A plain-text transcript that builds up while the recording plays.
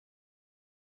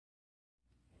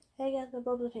Hey guys, the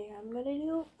Bubbles here. I'm gonna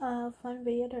do a fun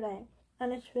video today,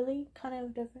 and it's really kind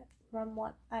of different from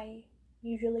what I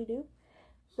usually do.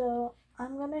 So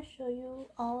I'm gonna show you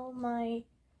all my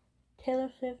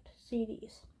Taylor Swift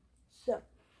CDs. So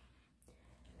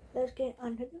let's get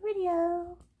onto the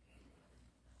video.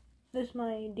 This is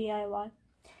my DIY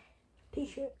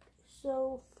t-shirt.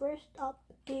 So first up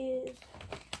is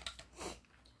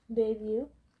Debut,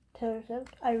 Taylor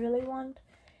Swift. I really want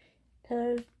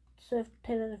Taylor's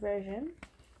version.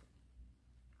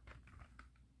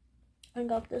 I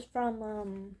got this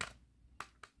from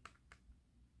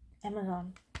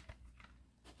Amazon.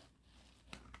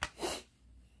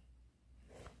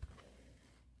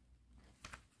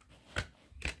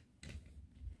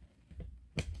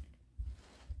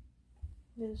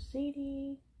 This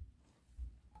CD.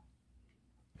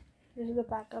 This is the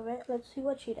back of it. Let's see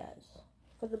what she does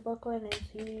for the booklet and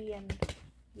CD, and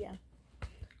yeah.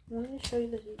 I'm going to show you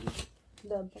the CD,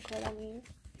 the booklet I mean.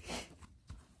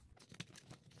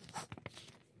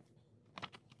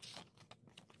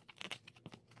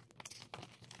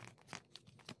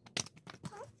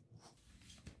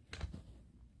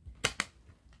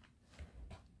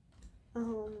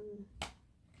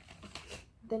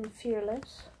 Then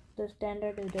Fearless, the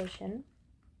standard edition.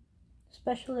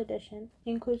 Special edition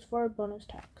includes 4 bonus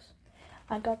tracks.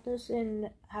 I got this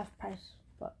in half price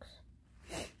books.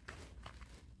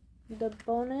 The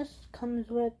bonus comes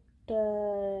with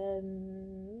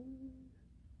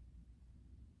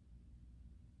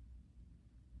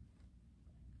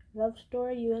Love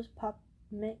Story US Pop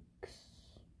Mix.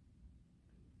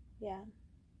 Yeah,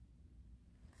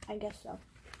 I guess so.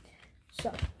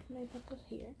 So, let me put this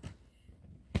here.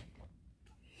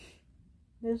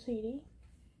 The CD.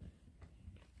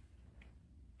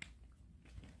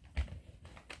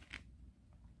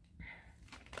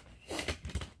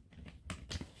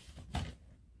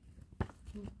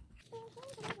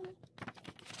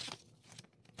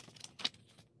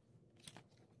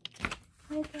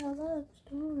 It's a love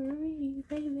story,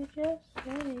 baby, just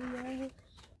say yes.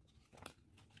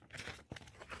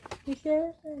 He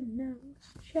says no,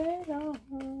 shut off.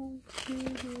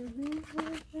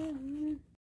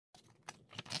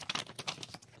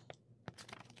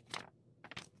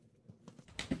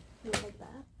 Like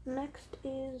that. Next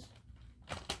is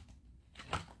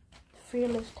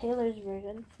Fearless Taylor's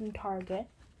version from Target.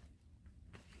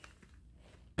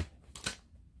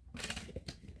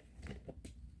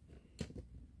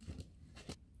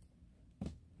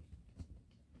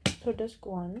 So disc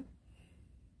 1.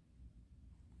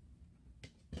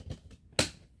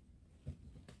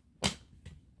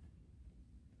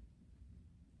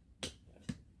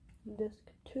 Disc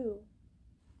 2.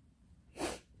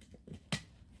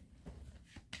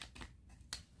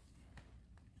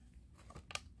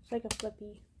 It's like a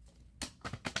flippy.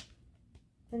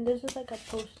 And this is like a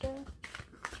poster.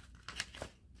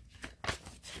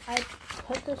 I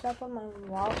put this up on my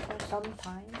wall for some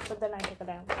time, but then I took it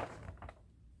down.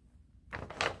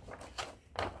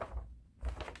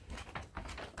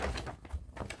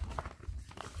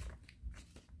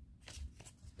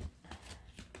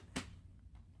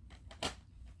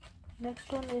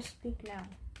 Next one is Speak Now,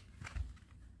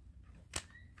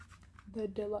 the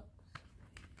deluxe.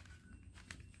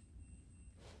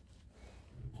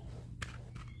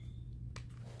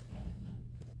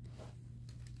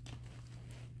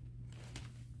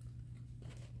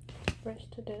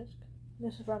 First to disc.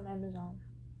 This is from Amazon.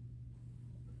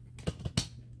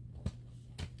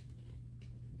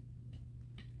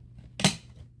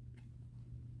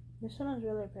 This one is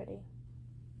really pretty.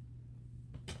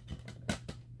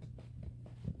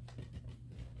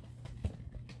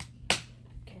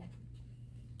 Okay.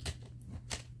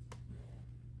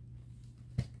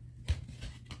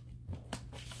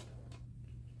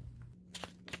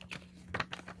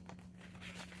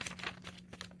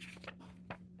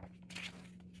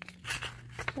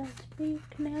 Let's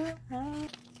speak now.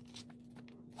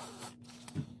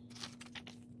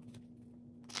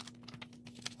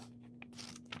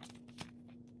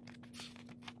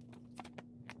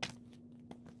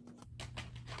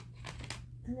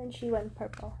 And then she went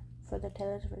purple for the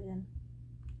Taylor's version.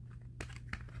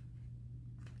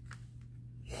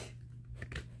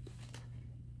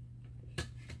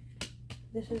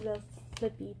 This is a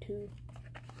flippy too.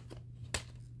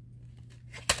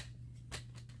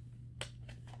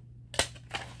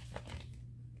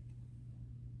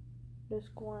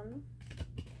 Disc 1.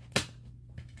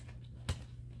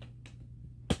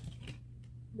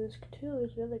 Disc 2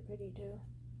 is really pretty too.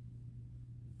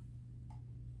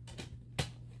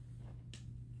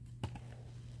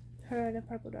 Her in a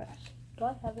purple dress. Do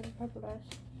I have any purple dress?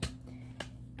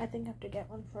 I think I have to get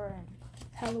one for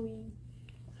Halloween.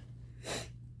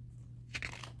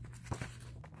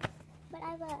 But I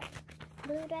have a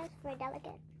blue dress for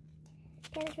Delicate,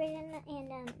 Taylor's version,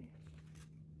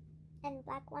 and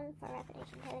black one for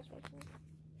Reputation, Taylor's version.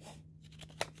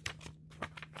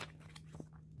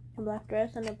 A black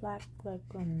dress and a black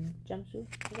jumpsuit,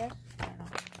 I guess. I don't know.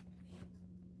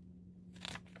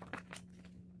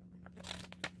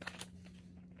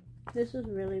 This is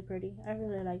really pretty. I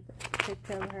really like this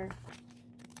picture of her.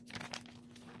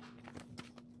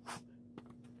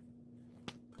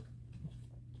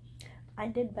 I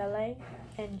did ballet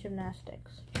and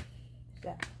gymnastics.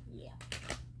 So, yeah.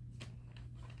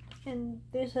 And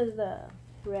this is the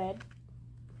red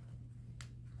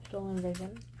Stolen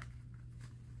Vision.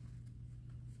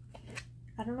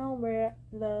 I don't know where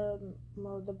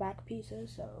the back piece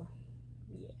is, so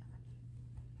yeah.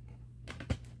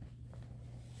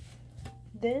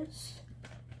 This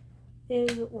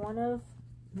is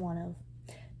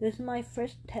this is my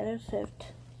first Taylor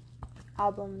Swift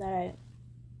album that I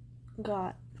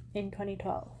got in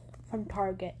 2012 from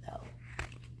Target though.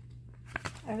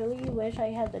 I really wish I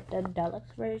had the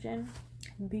deluxe version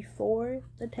before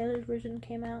the Taylor's version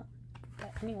came out.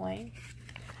 But anyway,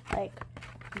 like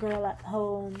Girl at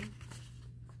Home.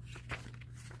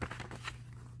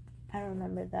 I don't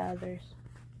remember the others.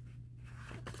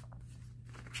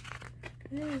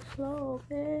 This love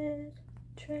is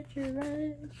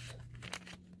treacherous.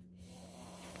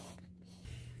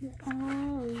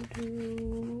 All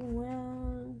too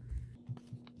well.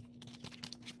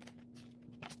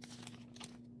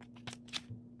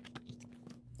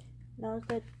 Now it's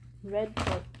the red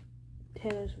book,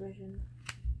 Taylor's version.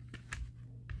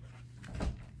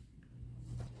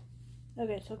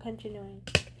 Okay, so continuing.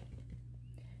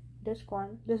 Disc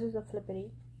 1. This is a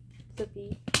flippy.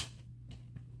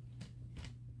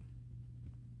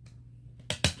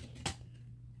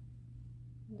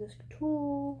 Disc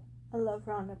 2. I love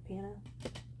round-up piano.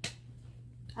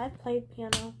 I've played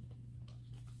piano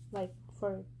like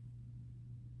for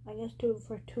I guess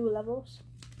for 2 levels.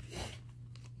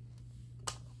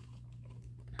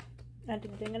 I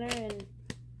did beginner and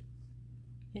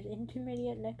is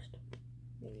intermediate next.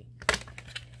 Maybe.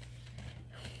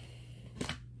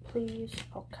 Please.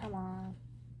 Oh, come on.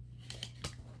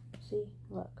 See,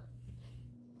 look.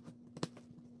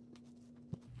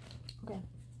 Okay.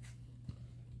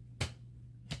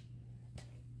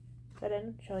 I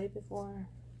didn't show you before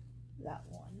that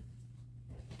one.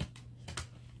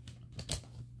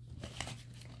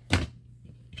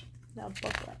 Now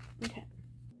booklet. Okay.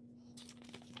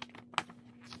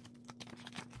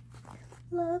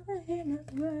 Love him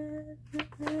red.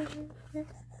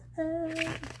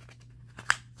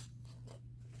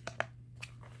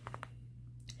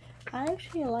 I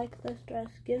actually like this dress.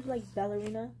 Gives like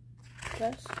ballerina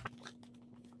dress.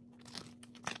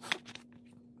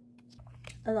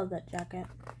 I love that jacket.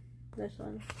 This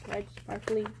one, red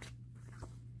sparkly.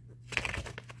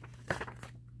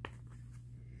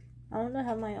 I want to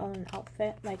have my own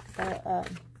outfit, like the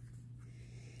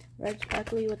red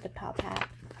sparkly with the top hat.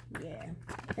 Yeah,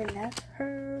 and that's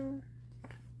her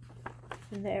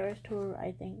in the Eras Tour,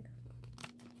 I think.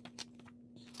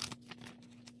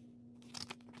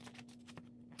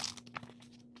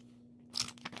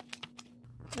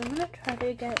 I'm gonna try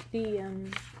to get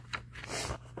the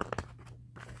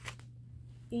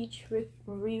each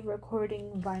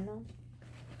re-recording vinyl.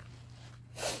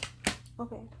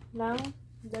 Okay, now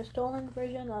the stolen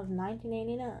version of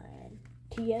 1989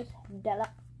 TS Deluxe.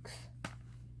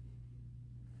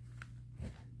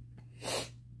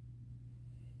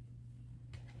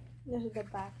 This is the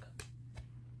back.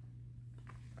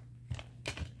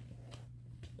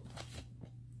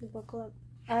 The booklet.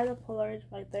 I have the Polaroids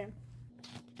right there.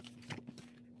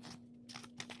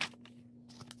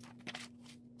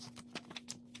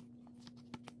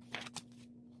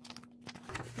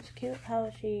 It's cute how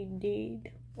she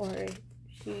did, or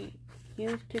she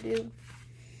used to do,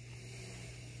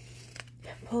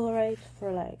 Polaroids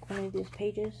for like one of these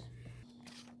pages.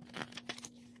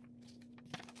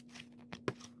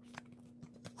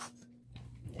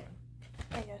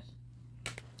 I guess.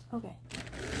 Okay.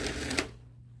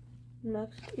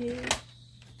 Next is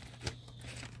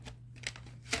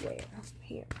where?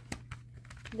 Here.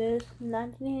 This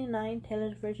 1989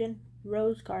 Taylor's version,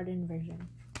 Rose Garden version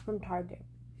from Target.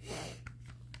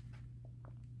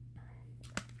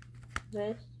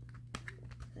 This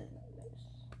and this.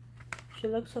 She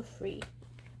looks so free.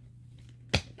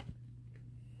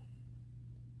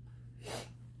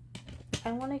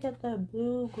 I want to get the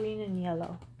blue, green, and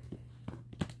yellow.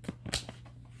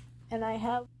 And I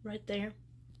have right there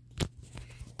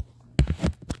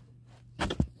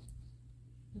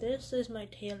This is my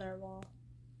Taylor wall.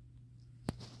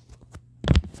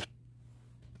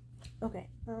 Okay,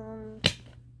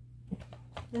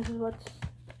 this is what's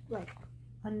like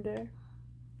under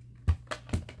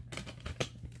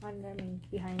means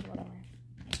behind, whatever.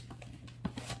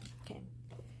 Okay.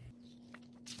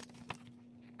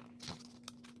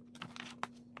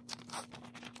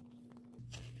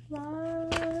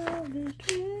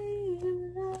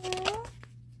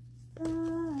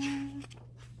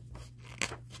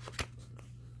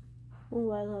 Oh,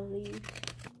 I love these.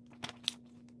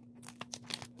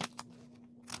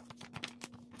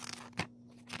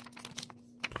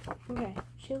 Okay,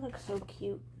 she looks so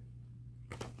cute.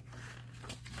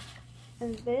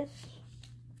 And this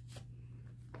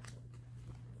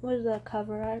was the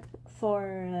cover art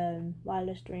for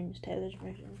Wildest Dreams, Taylor's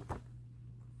version.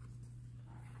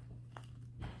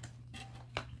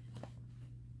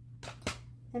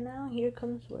 And now here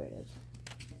comes where it is.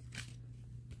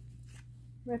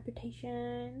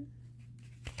 Reputation.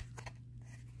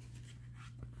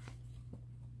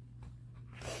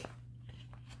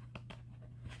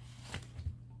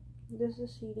 This is a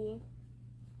CD.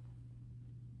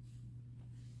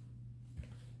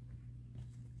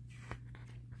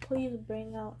 Please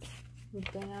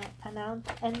announce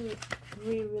and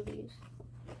re-release.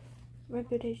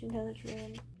 Reputation, Taylor's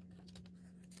version.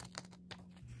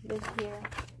 This year.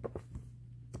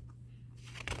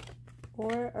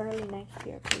 Or early next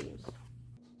year, please.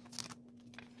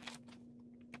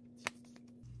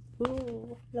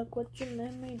 Ooh, look what you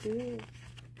let me do.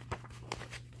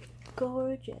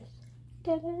 Gorgeous.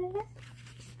 Da-da-da-da.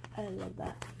 I love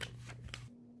that.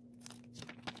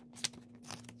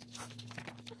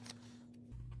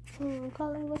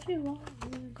 Call it what you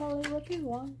want, call it what you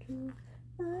want to.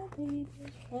 My baby's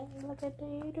head like a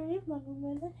daydream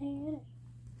with a hand.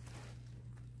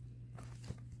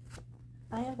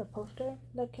 I have the poster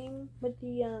that came with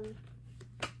the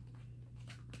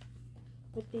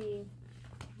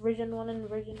version 1 and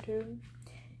version 2,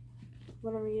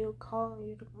 whatever you call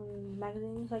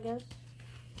magazines, I guess.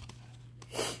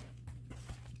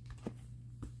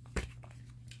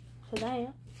 So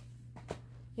that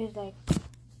is like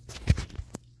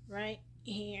right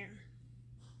here.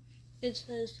 It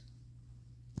says,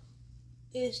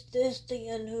 "Is this the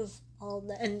end of all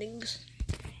the endings?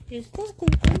 Is this the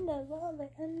end of all the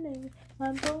endings?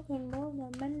 I'm broken more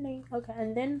than mending." Okay,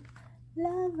 and then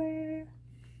lover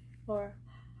or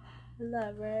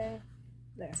lover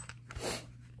there.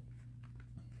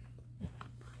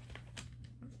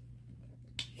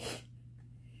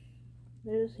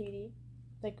 There's a CD,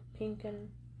 like pink and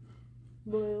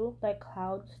blue, like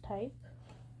clouds type.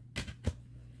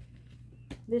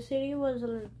 This CD was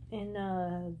in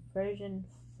version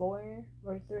 4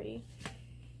 or 3.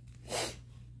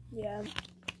 Yeah.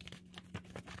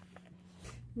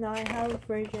 Now I have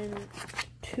version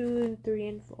 2 and 3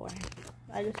 and 4.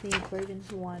 I just need version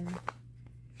 1.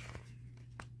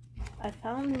 I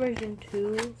found version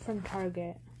 2 from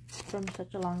Target from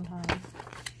such a long time.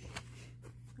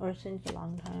 Or since a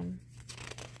long time.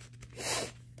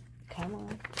 Come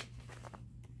on.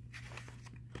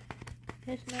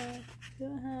 It's not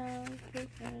your house, your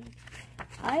friend.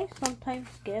 I sometimes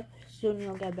skip. Soon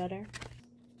you'll get better.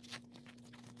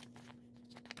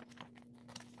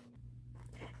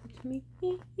 It's me.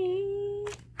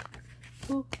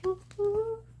 Ooh, ooh,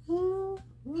 ooh, ooh,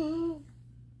 ooh.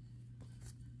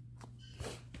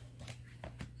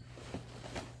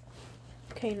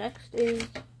 Okay, next is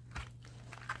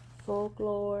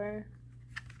Folklore.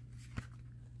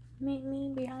 Meet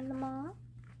me behind the mall.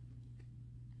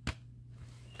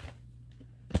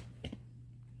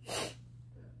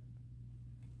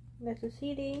 That's a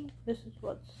CD. This is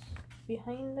what's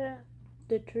behind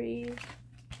the trees.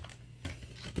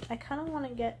 I kind of want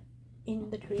to get in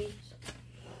the trees.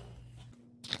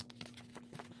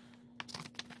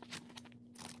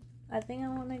 I think I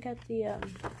want to get the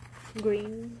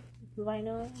green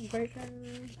vinyl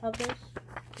version of this.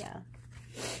 Yeah.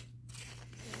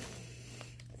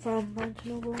 From Barnes &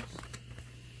 Noble.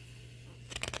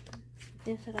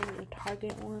 Instead of the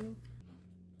Target one.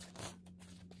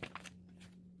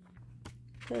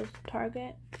 Because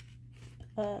Target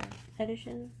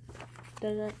edition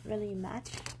doesn't really match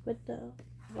with the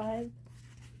vibe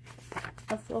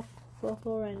of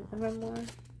Folklore and Evermore.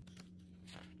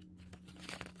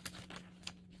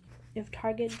 If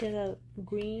Target did a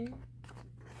green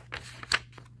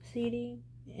CD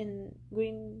in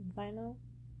green vinyl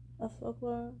of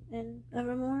Folklore and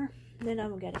Evermore, then I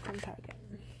will get it from Target.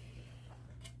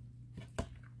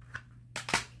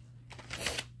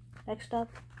 Next up,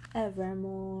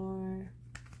 Evermore.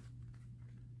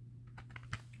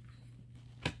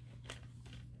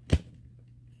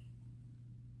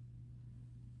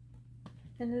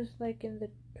 And it's like in the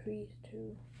trees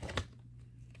too.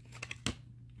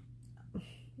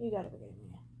 You gotta forgive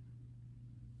me.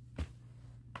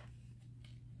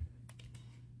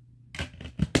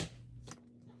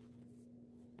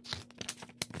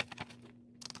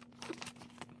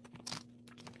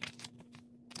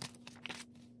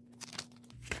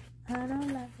 I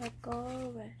don't like to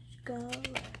go rush.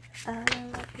 I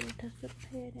don't like to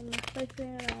anticipate in my face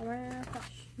and I ran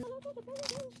hush.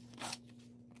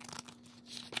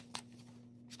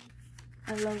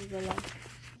 I love Villa.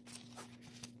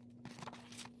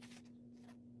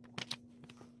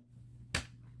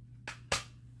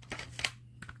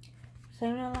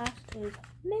 Second to last is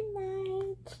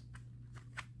Midnight,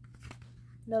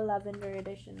 the Lavender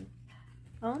edition.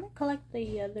 I want to collect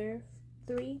the other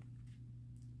 3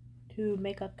 to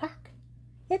make a clock.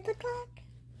 It's a clock.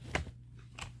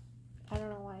 I don't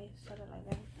know why I said it like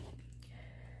that.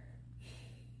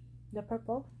 The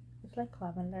purple is like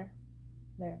lavender.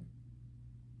 There.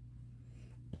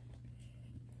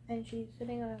 And she's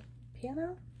sitting on a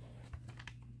piano.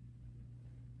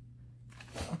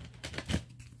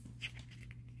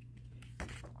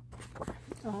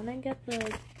 I want to get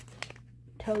the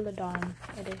Till the Dawn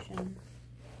edition.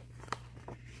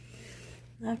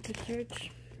 I have to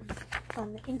search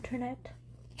on the internet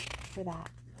for that.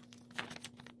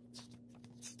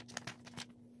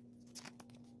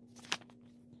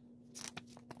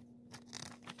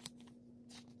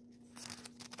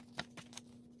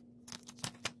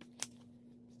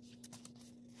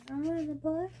 I'm with a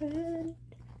boyfriend,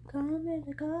 come as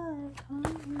a guy, come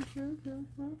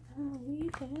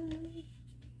weekend.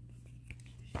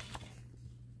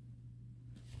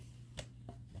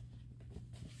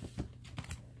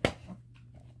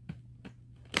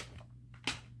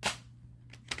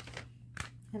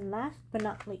 And last but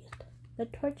not least, the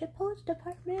Torture Post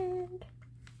Department.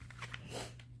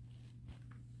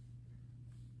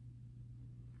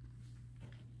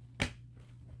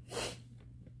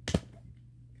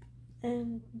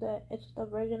 And it's the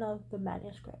version of the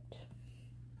manuscript.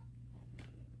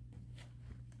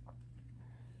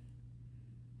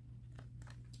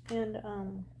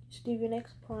 And Stevie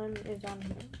Nicks' poem is on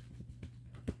here.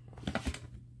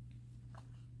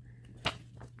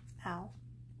 Ow.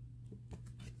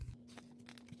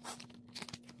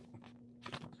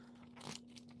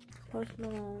 Post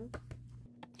Malone.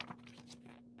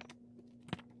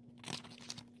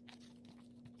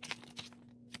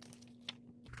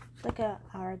 It's like a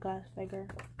hourglass figure.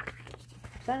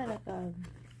 It's kind of like a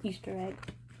Easter egg.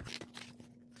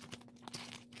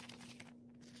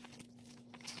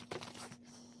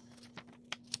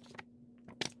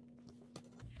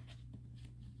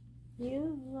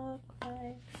 You look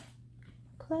like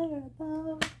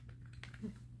Clarabelle.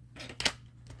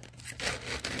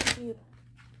 You.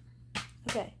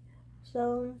 Okay,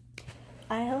 so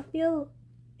I hope you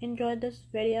enjoyed this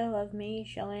video of me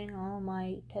showing all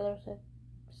my Taylor Swift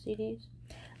CDs.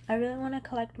 I really want to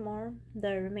collect more,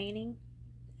 the remaining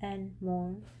and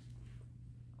more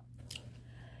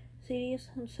CDs.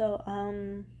 So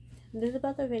this is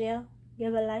about the video.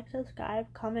 Give a like,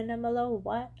 subscribe, comment down below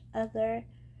what other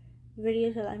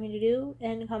videos you'd like me to do,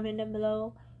 and comment down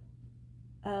below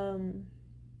from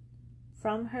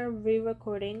her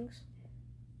re-recordings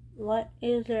what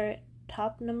is her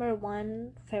top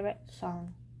 #1 favorite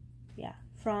song. Yeah,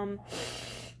 from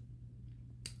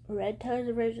Red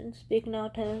Taylor's version, Speak Now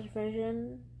Taylor's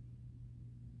version,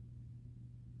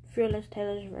 Fearless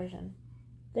Taylor's version.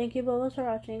 Thank you, Bubbles, for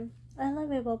watching. I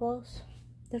love you, Bubbles,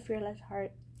 the fearless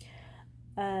heart.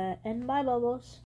 And bye, Bubbles.